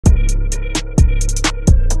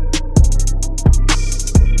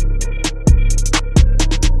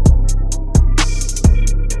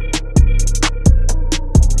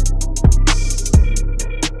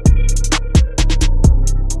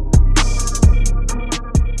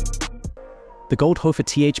The Goldhofer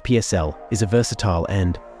THPSL is a versatile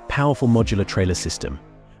and powerful modular trailer system,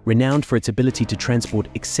 renowned for its ability to transport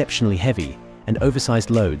exceptionally heavy and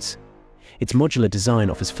oversized loads. Its modular design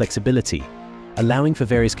offers flexibility, allowing for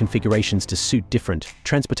various configurations to suit different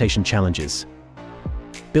transportation challenges.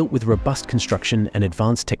 Built with robust construction and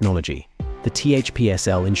advanced technology, the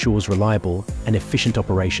THPSL ensures reliable and efficient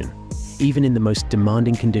operation, even in the most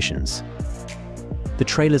demanding conditions. The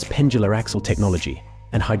trailer's pendular axle technology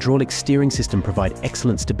and hydraulic steering system provide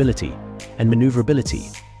excellent stability and maneuverability,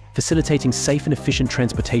 facilitating safe and efficient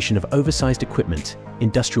transportation of oversized equipment,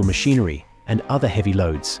 industrial machinery, and other heavy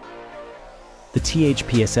loads. The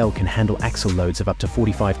THPSL can handle axle loads of up to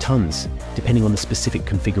 45 tons, depending on the specific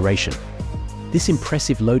configuration. This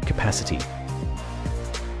impressive load capacity.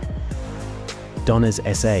 Donnes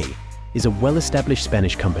S.A. is a well-established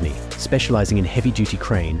Spanish company specializing in heavy-duty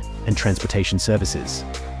crane and transportation services.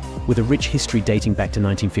 With a rich history dating back to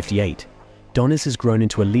 1958, Donnes has grown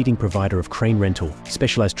into a leading provider of crane rental,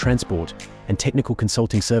 specialized transport, and technical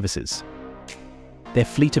consulting services. Their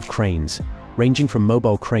fleet of cranes, ranging from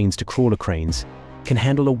mobile cranes to crawler cranes, can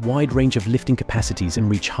handle a wide range of lifting capacities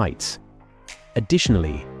and reach heights.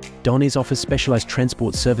 Additionally, Donnes offers specialized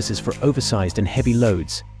transport services for oversized and heavy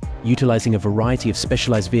loads, utilizing a variety of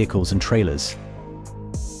specialized vehicles and trailers.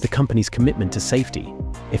 The company's commitment to safety,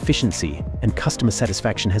 efficiency, and customer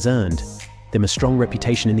satisfaction has earned them a strong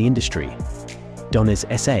reputation in the industry. Donnes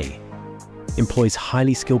S.A. employs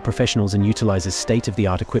highly skilled professionals and utilizes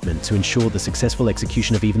state-of-the-art equipment to ensure the successful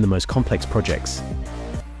execution of even the most complex projects.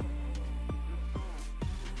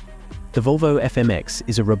 The Volvo FMX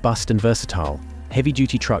is a robust and versatile,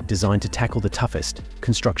 heavy-duty truck designed to tackle the toughest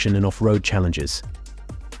construction and off-road challenges.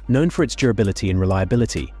 Known for its durability and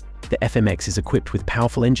reliability, the FMX is equipped with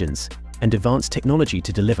powerful engines and advanced technology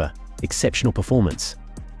to deliver exceptional performance.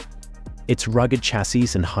 Its rugged chassis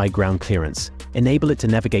and high ground clearance enable it to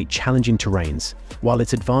navigate challenging terrains, while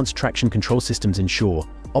its advanced traction control systems ensure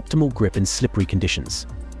optimal grip in slippery conditions.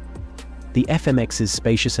 The FMX's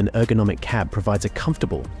spacious and ergonomic cab provides a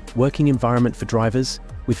comfortable working environment for drivers,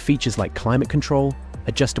 with features like climate control,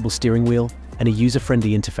 adjustable steering wheel, and a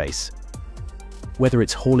user-friendly interface. Whether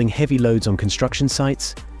it's hauling heavy loads on construction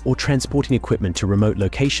sites or transporting equipment to remote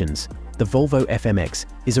locations, the Volvo FMX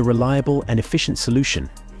is a reliable and efficient solution,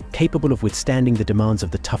 capable of withstanding the demands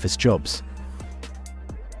of the toughest jobs.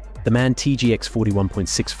 The MAN TGX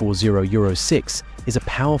 41.640 Euro 6 is a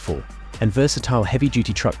powerful and versatile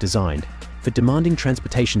heavy-duty truck designed for demanding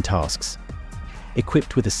transportation tasks.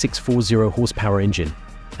 Equipped with a 640 horsepower engine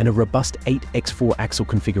and a robust 8x4 axle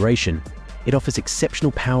configuration, it offers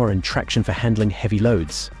exceptional power and traction for handling heavy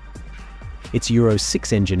loads. Its Euro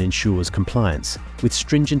 6 engine ensures compliance with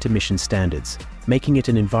stringent emission standards, making it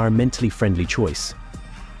an environmentally friendly choice.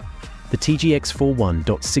 The TGX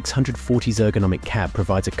 41.640's ergonomic cab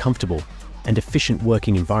provides a comfortable and efficient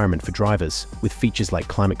working environment for drivers, with features like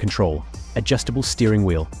climate control, adjustable steering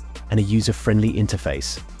wheel, and a user-friendly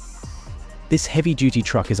interface. This heavy-duty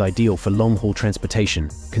truck is ideal for long-haul transportation,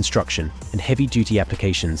 construction, and heavy-duty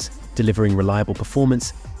applications, delivering reliable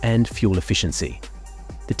performance and fuel efficiency.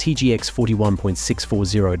 The TGX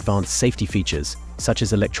 41.640 advanced safety features, such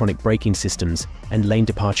as electronic braking systems and lane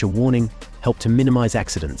departure warning, help to minimize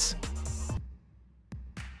accidents.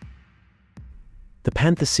 The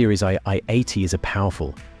Panther Series I-80 is a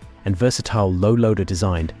powerful and versatile low loader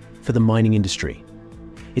designed for the mining industry.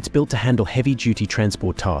 It's built to handle heavy-duty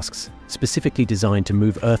transport tasks, specifically designed to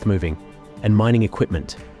move earth-moving and mining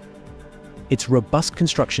equipment. Its robust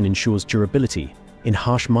construction ensures durability in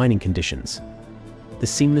harsh mining conditions. The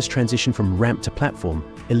seamless transition from ramp to platform,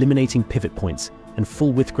 eliminating pivot points, and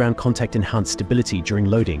full-width ground contact enhance stability during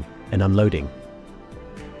loading and unloading.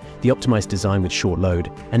 The optimized design with short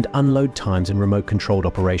load and unload times and remote-controlled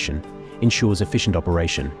operation ensures efficient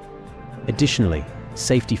operation. Additionally,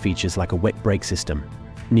 safety features like a wet brake system,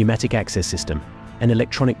 pneumatic access system, and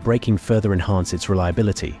electronic braking further enhance its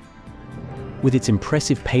reliability. With its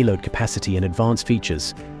impressive payload capacity and advanced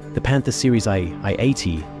features, the Panther Series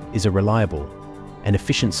I-80 is a reliable and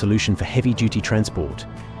efficient solution for heavy-duty transport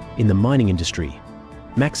in the mining industry,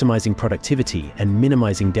 maximizing productivity and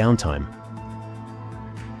minimizing downtime.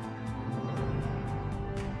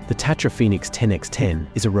 The TATRA Phoenix 10X10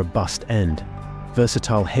 is a robust and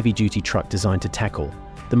versatile heavy-duty truck designed to tackle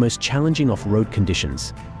the most challenging off-road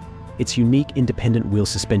conditions. Its unique independent wheel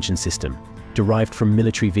suspension system, derived from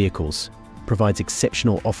military vehicles, provides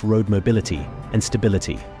exceptional off-road mobility and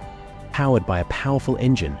stability. Powered by a powerful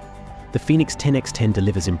engine, the Phoenix 10X10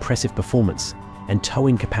 delivers impressive performance and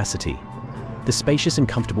towing capacity. The spacious and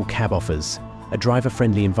comfortable cab offers a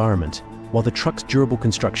driver-friendly environment, while the truck's durable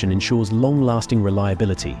construction ensures long-lasting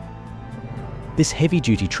reliability. This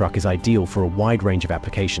heavy-duty truck is ideal for a wide range of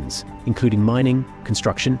applications, including mining,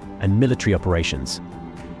 construction, and military operations.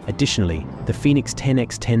 Additionally, the Phoenix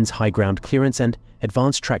 10X10's high ground clearance and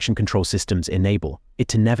advanced traction control systems enable it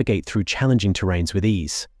to navigate through challenging terrains with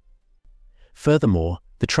ease. Furthermore,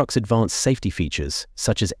 the truck's advanced safety features,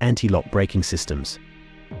 such as anti-lock braking systems.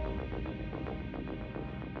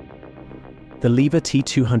 The Liebherr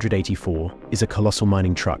T284 is a colossal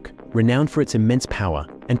mining truck, renowned for its immense power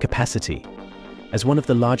and capacity. As one of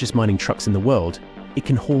the largest mining trucks in the world, it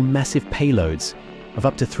can haul massive payloads of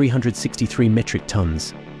up to 363 metric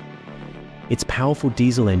tons. Its powerful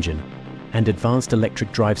diesel engine and advanced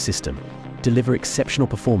electric drive system deliver exceptional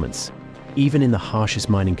performance, even in the harshest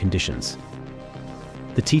mining conditions.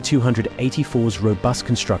 The T284's robust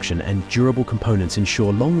construction and durable components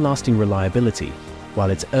ensure long-lasting reliability, while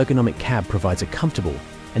its ergonomic cab provides a comfortable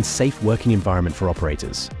and safe working environment for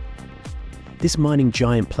operators. This mining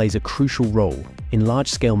giant plays a crucial role in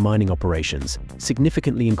large-scale mining operations,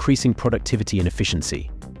 significantly increasing productivity and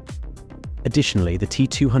efficiency. Additionally, the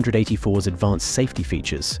T284's advanced safety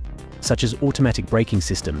features, such as automatic braking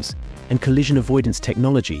systems and collision avoidance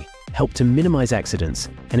technology, help to minimize accidents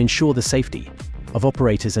and ensure the safety of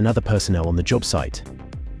operators and other personnel on the job site.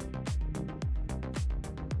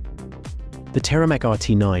 The Terramac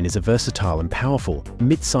RT9 is a versatile and powerful,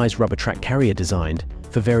 mid-size rubber track carrier designed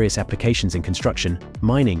for various applications in construction,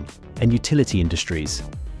 mining, and utility industries.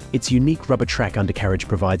 Its unique rubber track undercarriage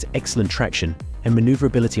provides excellent traction and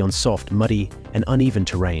maneuverability on soft, muddy, and uneven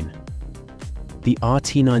terrain. The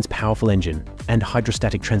RT9's powerful engine and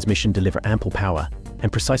hydrostatic transmission deliver ample power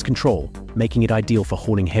and precise control, making it ideal for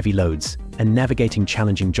hauling heavy loads and navigating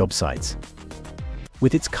challenging job sites.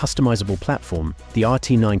 With its customizable platform, the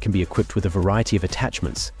RT9 can be equipped with a variety of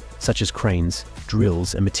attachments, such as cranes,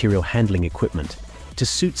 drills, and material handling equipment, to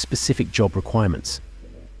suit specific job requirements.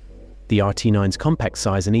 The RT9's compact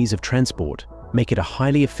size and ease of transport make it a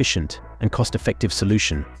highly efficient and cost-effective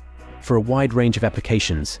solution for a wide range of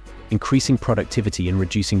applications, increasing productivity and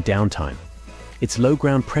reducing downtime. Its low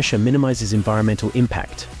ground pressure minimizes environmental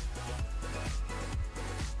impact.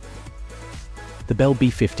 The Bell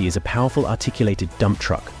B50 is a powerful articulated dump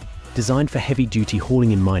truck designed for heavy-duty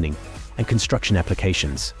hauling in mining and construction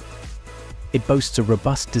applications. It boasts a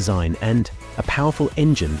robust design and a powerful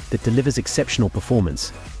engine that delivers exceptional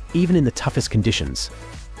performance, even in the toughest conditions.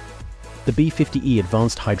 The B50E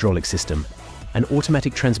advanced hydraulic system and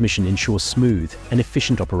automatic transmission ensures smooth and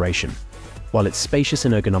efficient operation, while its spacious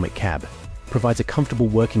and ergonomic cab provides a comfortable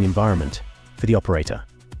working environment for the operator.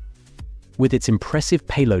 With its impressive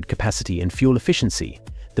payload capacity and fuel efficiency,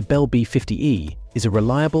 the Bell B50E is a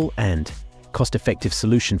reliable and cost-effective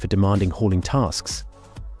solution for demanding hauling tasks.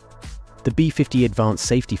 The B50 advanced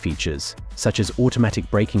safety features, such as automatic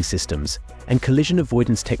braking systems and collision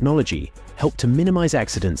avoidance technology, help to minimize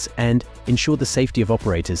accidents and ensure the safety of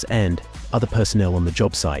operators and other personnel on the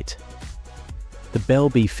job site. The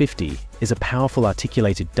Bell B50 is a powerful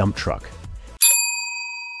articulated dump truck